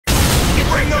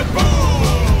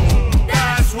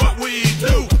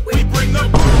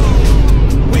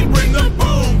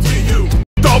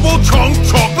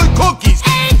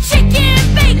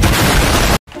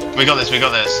We got this, we got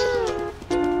this.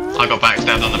 I got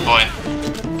backstabbed on the point.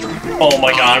 Oh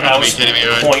my god, I was kidding me,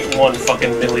 right? 0.1 fucking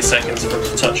milliseconds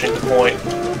for touching the point.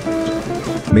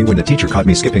 Me when the teacher caught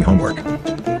me skipping homework.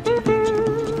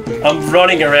 I'm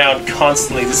running around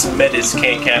constantly, this medice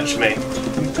can't catch me.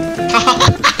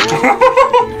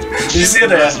 You see that?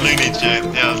 That's loony, Jay.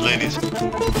 Yeah, that's loonies.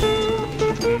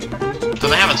 Do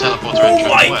they have a teleporter entrance? Oh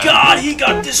my god, he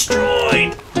got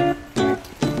destroyed!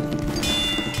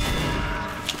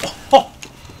 Oh.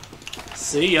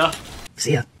 See ya.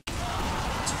 See ya.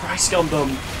 Surprise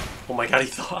scumbum. Oh my god, he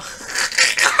thought.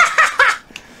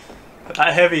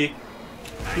 That heavy.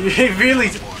 He really.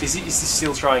 Is he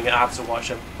still trying it? I have to watch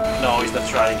him. No, he's not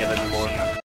trying it anymore.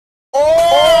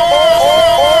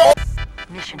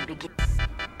 Mission begin.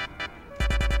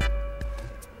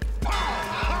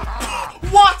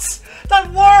 What?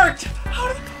 That worked!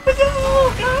 How did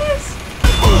no, guys?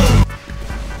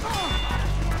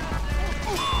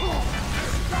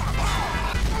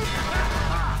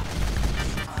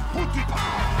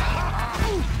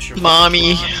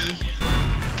 Mommy!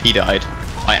 He died.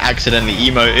 I accidentally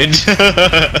emoted.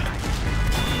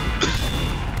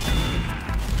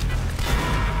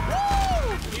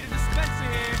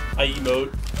 I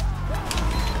emote.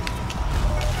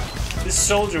 This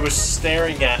soldier was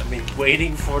staring at me,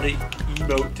 waiting for the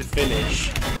emote to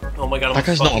finish. Oh my god, That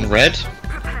guy's not on red?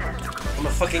 I'm a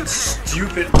fucking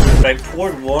stupid. I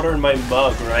poured water in my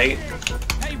mug, right?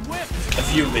 A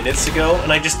few minutes ago,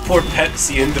 and I just poured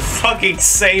Pepsi in the fucking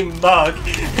same mug.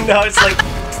 And now it's like.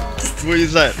 What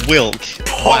is that? Wilk?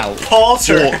 Wow.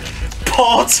 Porter!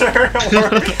 Porter!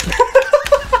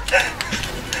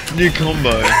 New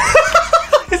combo.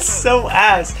 It's so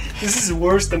ass. This is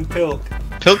worse than Pilk.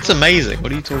 Pilk's amazing.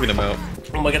 What are you talking about?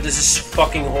 Oh my god, this is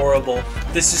fucking horrible.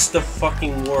 This is the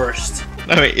fucking worst.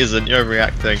 No, it isn't. You're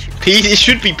overreacting. It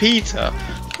should be Peter.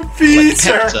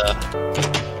 Peter! Like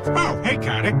Pepper. Oh, hey,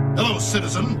 Cardick. Hello,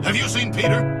 citizen. Have you seen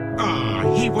Peter?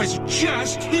 Ah, he was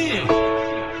just here.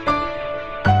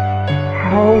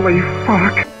 Holy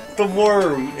fuck. The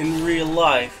worm in real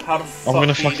life. How the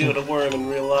fuck do you do the worm in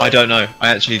real life? I don't know. I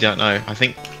actually don't know. I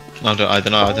think I don't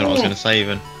know what I was gonna say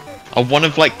even. One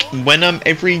of like when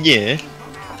every year.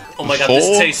 Oh my god,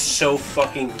 this tastes so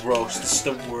fucking gross. This is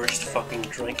the worst fucking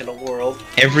drink in the world.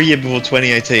 Every year before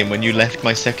 2018, when you left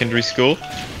my secondary school,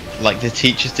 like the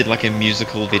teachers did like a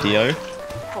musical video,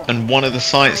 and one of the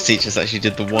science teachers actually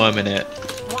did the worm in it.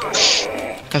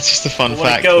 That's just a fun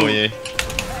fact for you.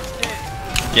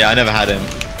 Yeah, I never had him,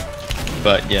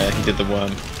 but yeah, he did the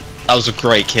worm. That was a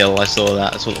great kill. I saw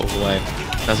that. I saw it all the way.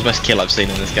 That's the best kill I've seen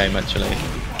in this game, actually.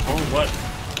 Oh, what?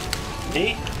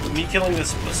 Me? Me killing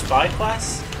this spy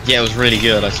class? Yeah, it was really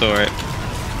good. I saw it.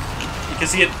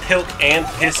 Because he had Pilk and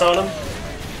Piss on him?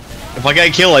 If I get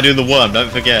a kill, I do the worm.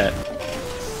 Don't forget.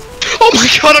 Oh my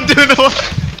god, I'm doing the worm.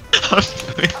 I'm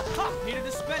doing...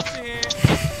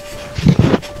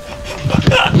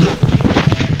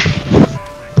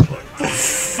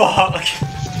 Fuck.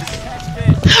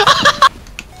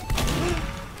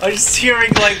 I'm just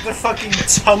hearing like the fucking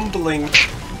tumbling,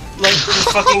 like the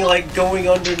fucking like going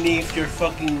underneath your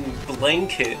fucking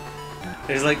blanket.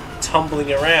 There's like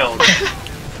tumbling around.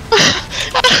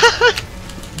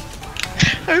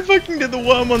 I fucking did the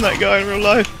worm on that guy in real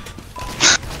life.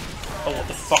 Oh, what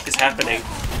the fuck is happening?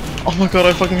 Oh my god,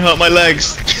 I fucking hurt my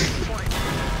legs.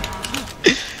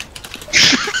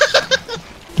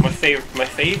 My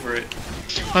favorite.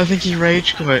 I think he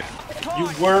rage quit. You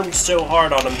wormed so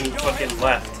hard on him, he fucking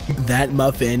left. That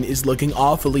muffin is looking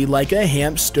awfully like a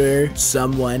hamster.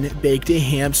 Someone baked a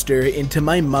hamster into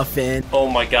my muffin. Oh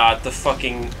my god, the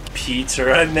fucking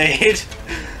pizza I made.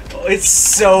 It's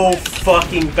so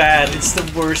fucking bad. It's the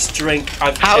worst drink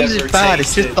I've ever tasted. How is it bad?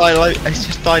 It's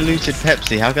just diluted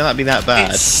Pepsi. How can that be that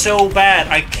bad? It's so bad.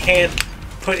 I can't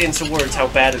put into words how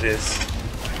bad it is.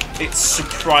 It's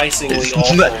surprisingly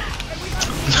awful.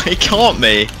 It can't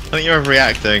be. I think you're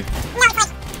overreacting.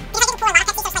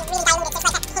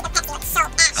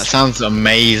 That sounds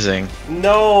amazing.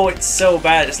 No, it's so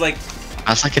bad. It's like...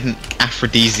 That's like an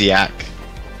aphrodisiac.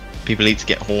 People eat to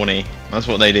get horny. That's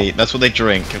what they'd eat. That's what they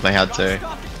drink if they had to.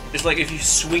 It's like if you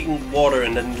sweetened water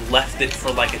and then left it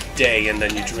for like a day and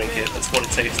then you drink it. That's what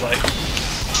it tastes like.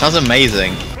 Sounds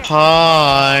amazing.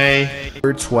 Hi.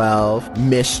 Number 12,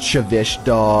 mischievous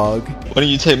dog. Why don't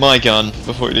you take my gun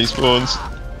before it despawns?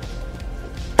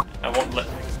 I won't let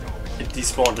it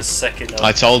despawn a second.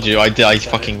 I told you. I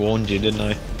fucking warned you, didn't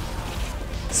I?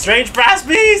 Strange brass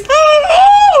beast!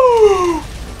 No!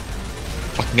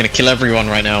 Fucking gonna kill everyone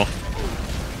right now.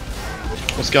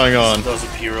 What's going on? There's a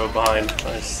piro behind.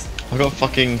 Nice. I got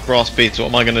fucking grass beats. What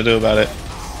am I gonna do about it?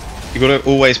 You gotta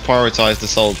always prioritize the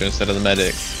soldier instead of the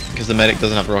medic. Because the medic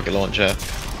doesn't have a rocket launcher.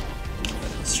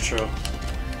 It's true.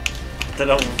 I don't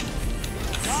know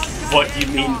what you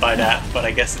mean by that, but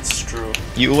I guess it's true.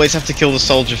 You always have to kill the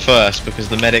soldier first because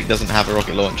the medic doesn't have a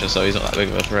rocket launcher, so he's not that big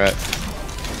of a threat.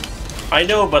 I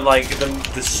know, but like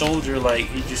the soldier, like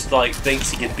he just like thinks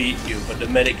he can beat you, but the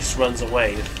medic just runs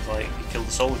away if like you kill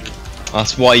the soldier.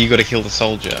 That's why you got to kill the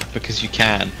soldier, because you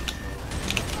can.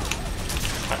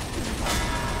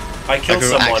 I killed Like a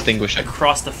someone extinguisher.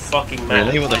 across the fucking map.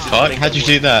 Really? What the I didn't fuck? think How'd it you would.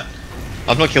 do that?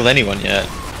 I've not killed anyone yet.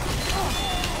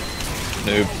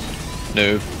 Noob.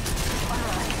 Noob.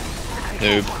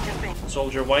 Noob.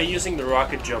 Soldier, why are you using the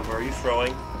rocket jumper? Are you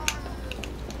throwing?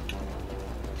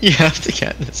 You have to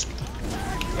get this.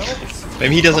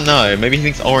 Maybe he doesn't know. Maybe he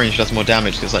thinks orange does more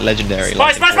damage because it's like legendary. Spy!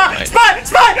 Like Spy! in Spy! Fortnite. Spy!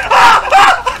 Spy! Ah!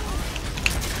 Ah!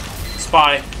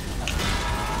 Spy.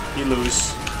 You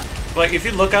lose. Like, if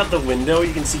you look out the window,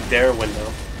 you can see their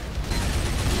window.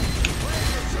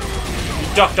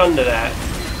 You ducked under that.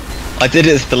 I did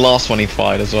it as the last one he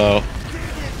fired as well.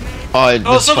 I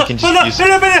just fucking just use it.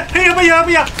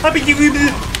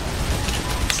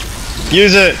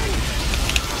 Use it!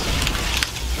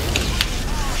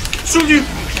 Soldier!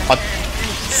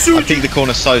 I peeked the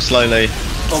corner so slowly.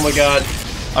 Oh my god.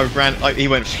 I ran. He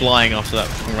went flying after that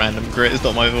fucking random grit. It's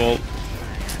not my fault.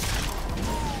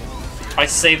 I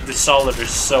saved the Solider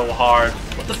so hard.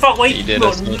 What the fuck? Wait, You did,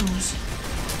 not that's not- lose.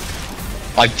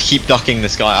 I keep ducking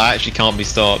this guy. I actually can't be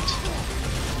stopped.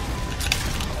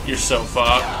 You're so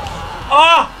fucked.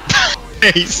 Ah!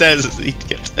 He says as he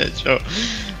gets headshot.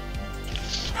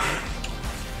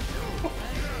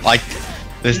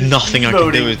 There's nothing I can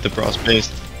Loading. do with the brass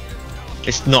beast.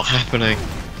 It's not happening.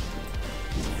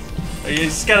 You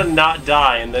just gotta not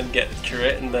die and then get a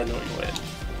crit and then we win.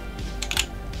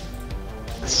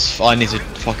 I need to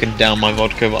fucking down my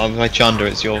vodka, but if I chunder,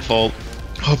 it's your fault.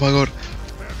 Oh my god.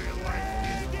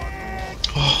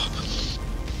 Oh.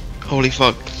 Holy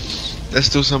fuck. There's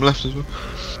still some left as well.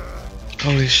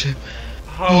 Holy shit.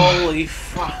 Holy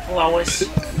fuck, Lois.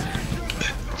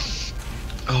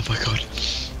 Oh my god.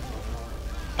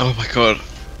 Oh my god.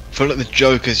 I feel like the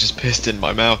Joker's just pissed in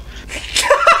my mouth.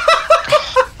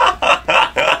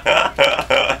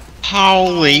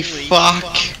 Holy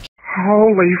fuck.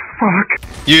 Holy fuck.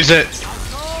 Use it.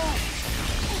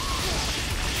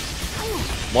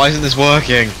 Why isn't this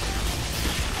working?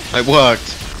 It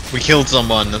worked. We killed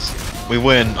someone. We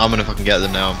win. I'm gonna fucking get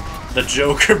them now. The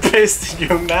Joker pissed in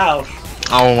your mouth.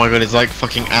 Oh my god, it's like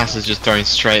fucking acid just thrown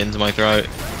straight into my throat.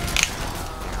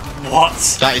 What?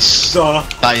 That is the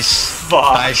that is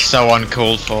fuck? so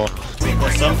uncalled for.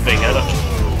 Or something, I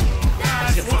don't.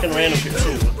 He's a fucking random shit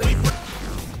too.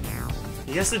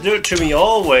 He has to do it to me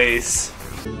always.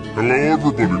 Hello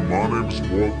everybody, my name's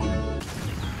Morgan.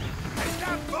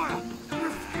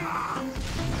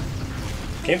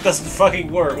 Game doesn't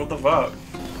fucking work, what the fuck?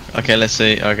 Okay, let's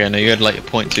see. Okay, no, you had like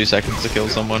 0.2 seconds to kill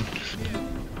someone.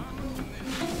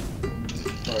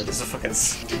 Alright, this is a fucking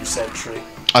new sentry.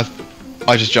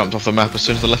 I just jumped off the map as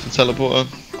soon as I left the teleporter.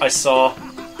 I saw.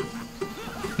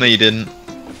 No, you didn't.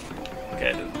 Okay,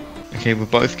 I didn't. Okay, we're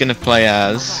both gonna play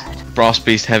as Brass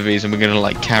Beast Heavies, and we're gonna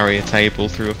like carry a table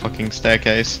through a fucking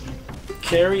staircase.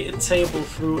 Carry a table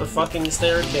through a fucking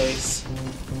staircase.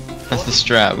 That's the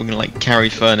strat. We're gonna like carry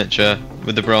furniture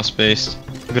with the Brass Beast.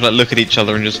 We're gonna like look at each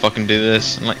other and just fucking do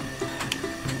this and like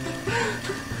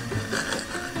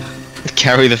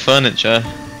carry the furniture.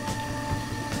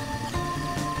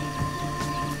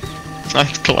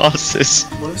 Nice glasses.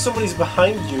 What if somebody's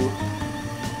behind you?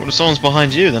 What if someone's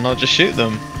behind you? Then I'll just shoot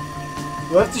them.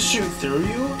 Do I have to shoot through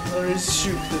you? Or just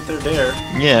shoot that they're there?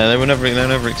 Yeah, they'll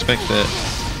never expect it.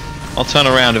 I'll turn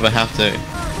around if I have to.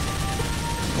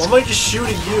 Why am I just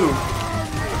shooting you?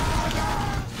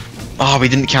 Oh, we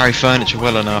didn't carry furniture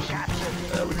well enough.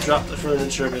 We dropped the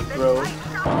furniture in the road.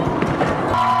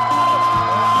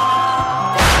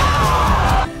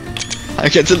 I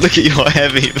get to look at your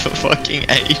heavy for fucking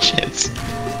ages.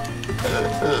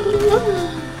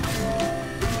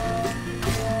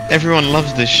 Everyone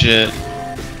loves this shit.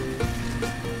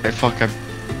 Oh fuck,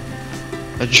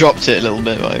 I dropped it a little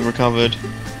bit, but I recovered.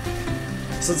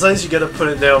 Sometimes you gotta put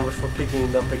it down before picking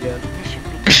it up again.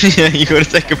 Yeah, you gotta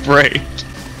take a break.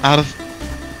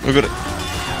 We've got to...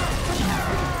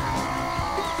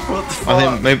 What the fuck?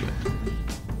 I think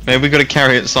maybe we gotta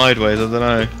carry it sideways, I don't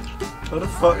know. How the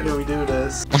fuck do we do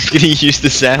this? I'm gonna use the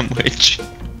sandwich.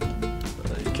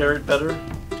 Carry it better?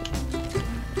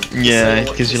 Yeah,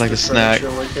 So it gives you what like a is the snack.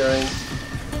 furniture we're carrying?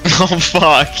 Oh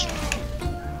fuck!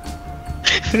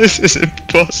 This is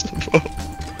impossible.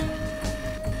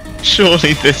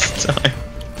 Surely this time.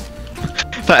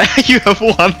 But you have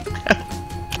one.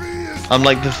 I'm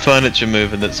like the furniture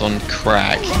mover that's on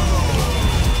crack.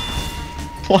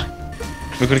 What?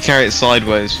 We're gonna carry it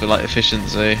sideways for like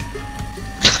efficiency.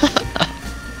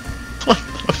 What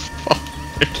the fuck?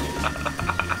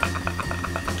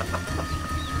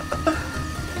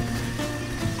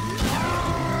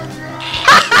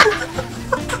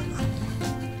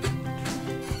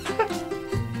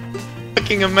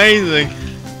 Fucking amazing.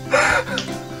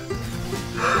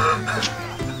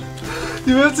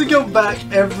 You have to go back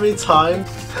every time.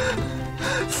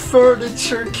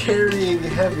 Furniture carrying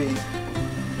heavy.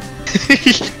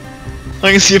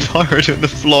 I can see a pyro doing the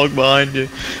vlog behind you.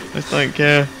 I don't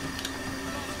care.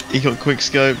 He got quick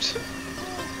scoped.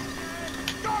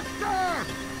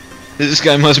 This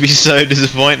guy must be so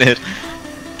disappointed.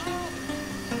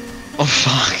 Oh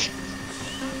fuck.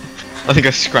 I think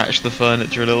I scratched the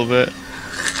furniture a little bit.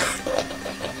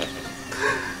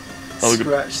 Oh,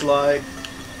 Scratch like.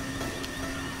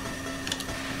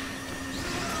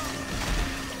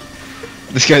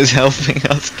 This guy's helping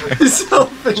us. He's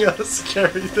helping us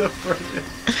carry the furniture.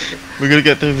 We're gonna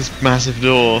get through this massive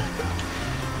door.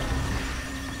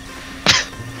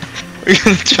 We're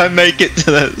gonna try and make it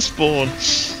to that spawn.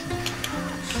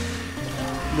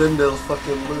 Then they'll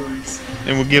fucking lose.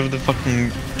 And we'll give the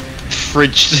fucking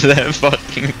fridge to their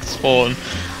fucking spawn.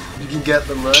 You can get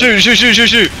them, right? Shoot, shoot, shoot, shoot,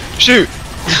 shoot, shoot!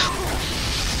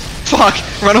 Fuck!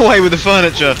 Run away with the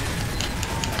furniture!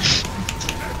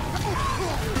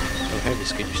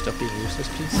 Could you stop being useless,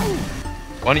 please?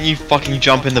 Why don't you fucking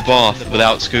jump in the bath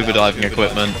without scuba diving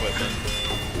equipment?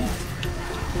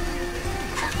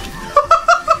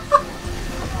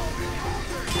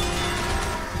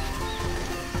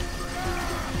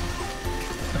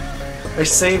 I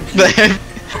saved you.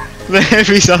 The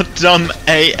heavies are dumb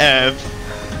AF.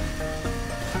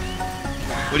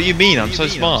 What do you mean? I'm so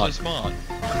smart.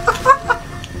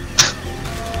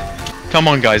 Come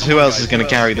on guys, who else is gonna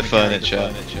carry the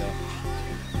furniture?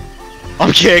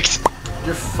 I'm kicked!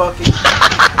 You're fucking.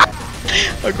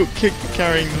 I got kicked for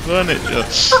carrying the furniture.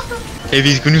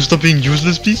 Heavies, can you stop being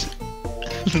useless, please?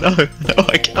 No, no,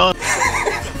 I can't.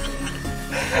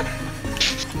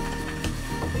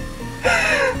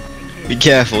 Be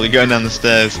careful, you're going down the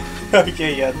stairs.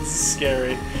 Okay, yeah, this is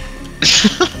scary.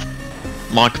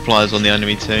 Markiplier's on the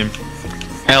enemy team.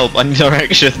 Help, I need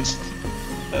directions.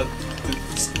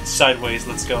 Sideways,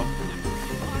 let's go.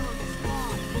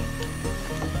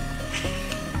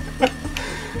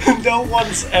 No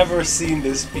one's ever seen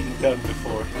this being done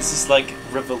before. This is like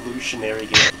revolutionary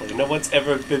gameplay. No one's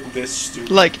ever been this stupid.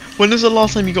 Like, when was the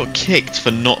last time you got kicked for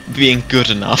not being good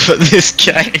enough at this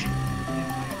game?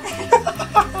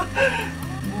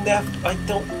 I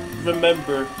don't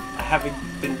remember having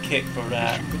been kicked for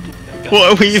that.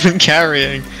 What are we even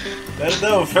carrying? I don't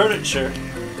know, furniture.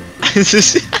 Is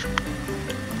this...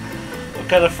 What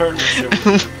kind of furniture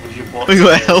would you want? We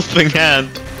got a helping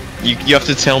hand. You have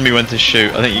to tell me when to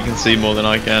shoot. I think you can see more than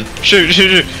I can. Shoot,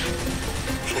 shoot, shoot!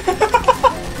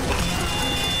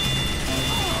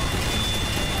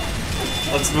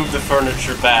 Let's move the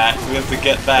furniture back. We have to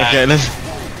get back. Okay, let's...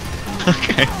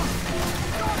 Okay.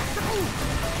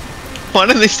 Why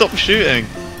don't they stop shooting?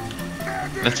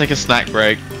 Let's take a snack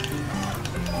break.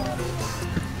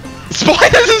 Spy!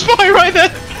 There's a spy right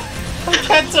there! I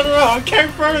can't turn around, I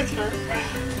can't furniture!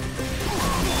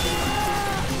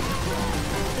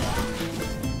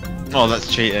 Oh,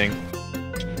 that's cheating.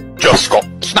 Just got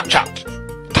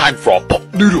Snapchat. Time for a pop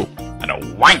noodle and a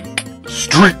wank.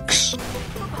 Streaks.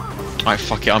 Alright,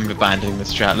 fuck it, I'm abandoning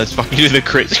this chat. Let's fucking do the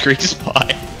crit screen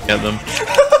spy. Get them.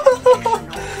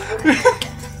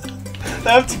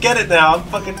 I have to get it now, I'm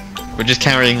fucking... We're just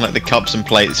carrying like the cups and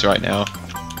plates right now.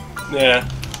 Yeah.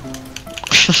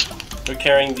 We're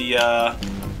carrying the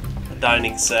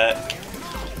dining set.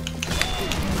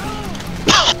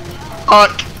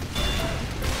 Fuck!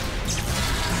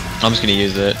 I'm just gonna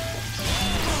use it.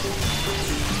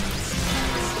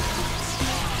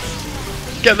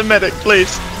 Get the medic,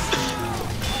 please!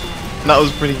 That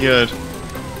was pretty good.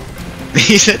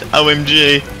 He said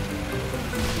OMG.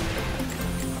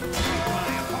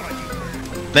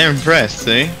 They're impressed,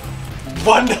 see?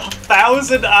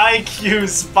 1000 IQ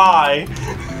spy!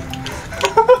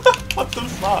 What the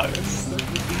fuck?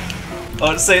 Oh,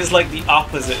 I'd say it's like the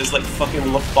opposite, it's like fucking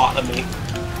lobotomy.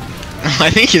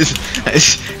 I think it's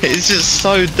just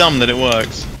so dumb that it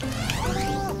works.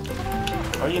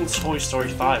 Are you in Toy Story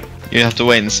 5? You have to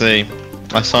wait and see.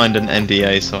 I signed an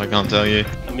NDA, so I can't tell you.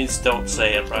 That means don't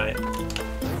say it, right?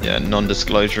 Yeah,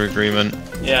 non-disclosure agreement.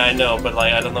 Yeah, I know, but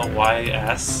like, I don't know why I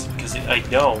asked, because I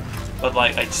know, but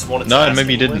like, I just wanted to No, ask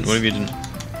maybe you anyways. didn't. What if you didn't?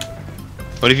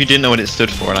 What if you didn't know what it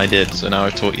stood for and I did, so now I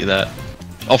taught you that?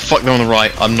 Oh fuck, they're on the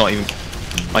right. I'm not even...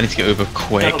 I need to get over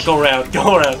quick. Go around,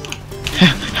 go around.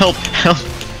 Help, help.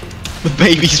 The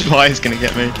baby spy is gonna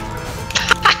get me.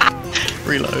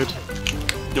 Reload.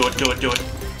 Do it, do it, do it.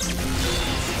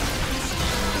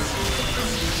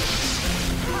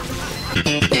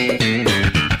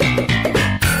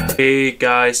 Hey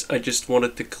guys, I just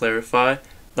wanted to clarify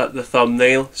that the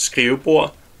thumbnail,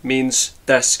 skrivebord, means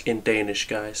desk in Danish,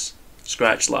 guys.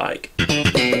 Scratch like.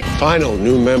 Final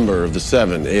new member of the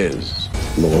Seven is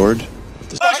Lord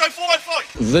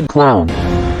the Clown.